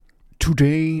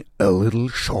Today a little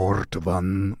short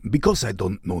one, because I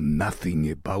don't know nothing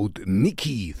about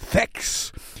Nicky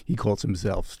Fex. He calls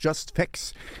himself just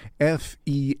Fex,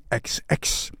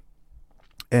 F-E-X-X.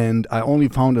 And I only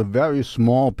found a very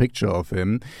small picture of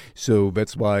him, so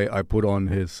that's why I put on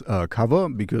his cover,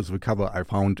 because the cover I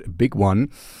found a big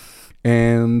one.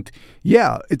 And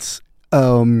yeah, it's,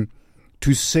 to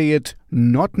say it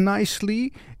not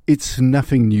nicely, it's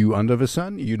nothing new under the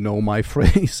sun, you know my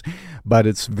phrase, but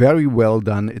it's very well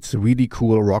done. It's really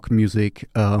cool rock music.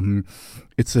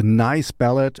 It's a nice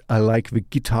ballad. I like the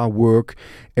guitar work,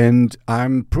 and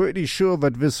I'm pretty sure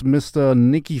that this Mr.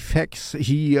 Nicky Fex,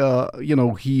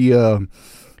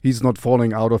 he's not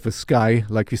falling out of the sky,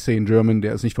 like we say in German.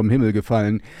 Der ist nicht vom Himmel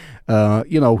gefallen.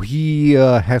 He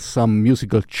has some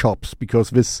musical chops,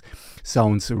 because this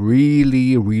sounds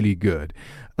really, really good.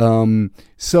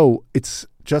 So it's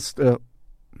just a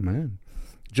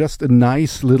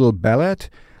nice little ballad,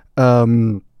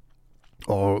 or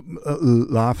a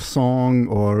love song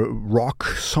or rock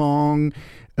song,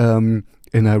 and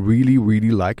I really,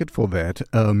 really like it for that.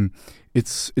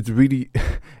 It's really,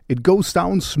 it goes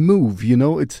down smooth, you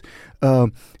know. It's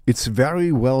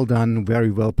very well done,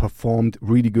 very well performed,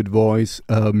 really good voice.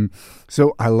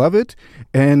 So I love it,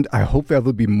 and I hope there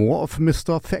will be more of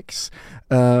Mr. Fex.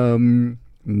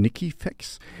 Nicky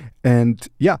Fex. And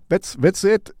yeah, that's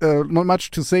it. Not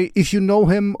much to say. If you know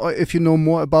him, or if you know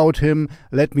more about him,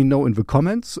 let me know in the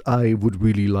comments. I would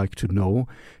really like to know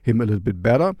him a little bit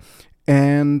better.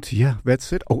 And yeah,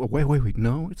 that's it. Oh, wait.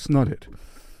 No, it's not it.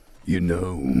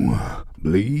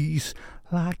 Please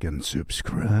like and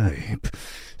subscribe,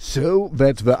 so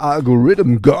that the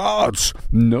algorithm gods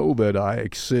know that I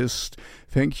exist.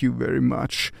 Thank you very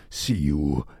much. See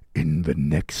you in the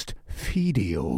next video.